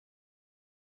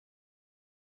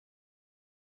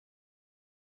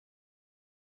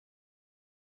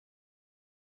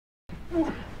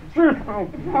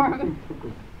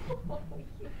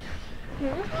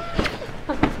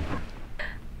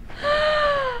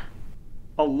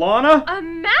Alana?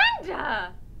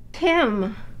 Amanda!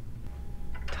 Tim.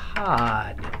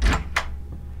 Todd.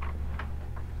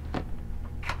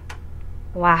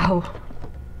 Wow.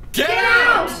 Get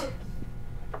out!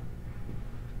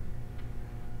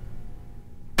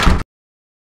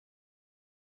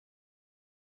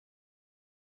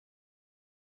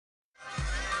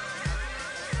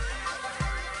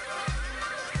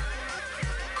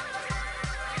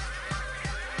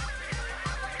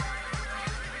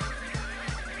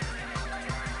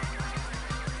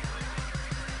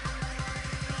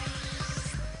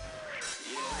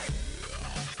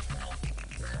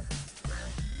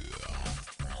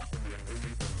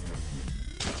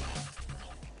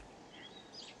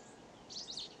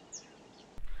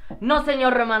 No,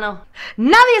 señor Romano.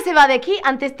 Nadie se va de aquí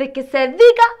antes de que se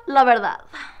diga la verdad.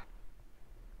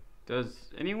 Does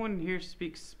anyone here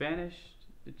speak Spanish?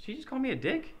 Did she just call me a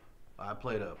dick? I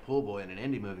played a pool boy in an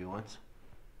indie movie once.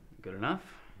 Good enough.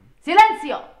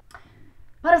 ¡Silencio!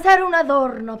 Para ser un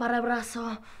adorno para el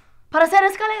brazo, para ser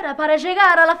escalera, para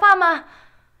llegar a la fama.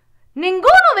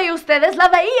 Ninguno de ustedes la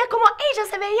veía como ella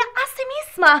se veía a sí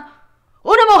misma.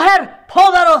 Una mujer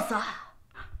poderosa.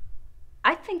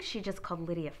 I think she just called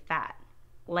Lydia fat.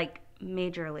 Like,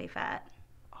 majorly fat.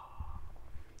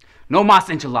 No mas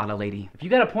enchilada, lady. If you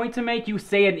got a point to make, you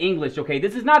say it in English, okay?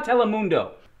 This is not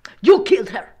Telemundo. You killed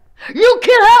her. You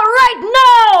killed her right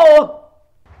now!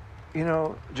 You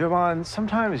know, Joban,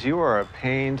 sometimes you are a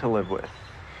pain to live with.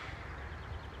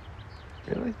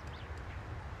 Really?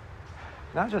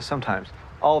 Not just sometimes,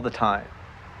 all the time.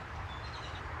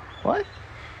 What?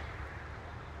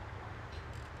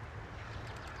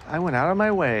 I went out of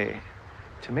my way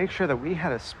to make sure that we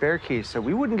had a spare key so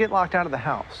we wouldn't get locked out of the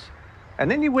house.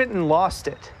 And then you went and lost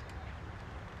it.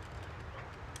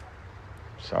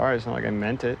 Sorry, it's not like I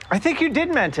meant it. I think you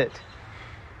did meant it.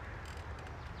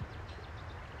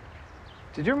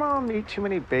 Did your mom eat too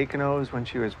many Bacon-O's when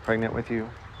she was pregnant with you?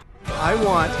 I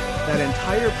want that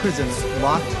entire prison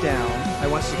locked down. I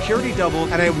want security doubled,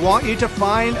 and I want you to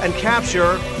find and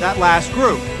capture that last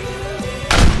group.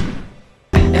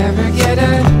 Ever get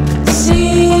a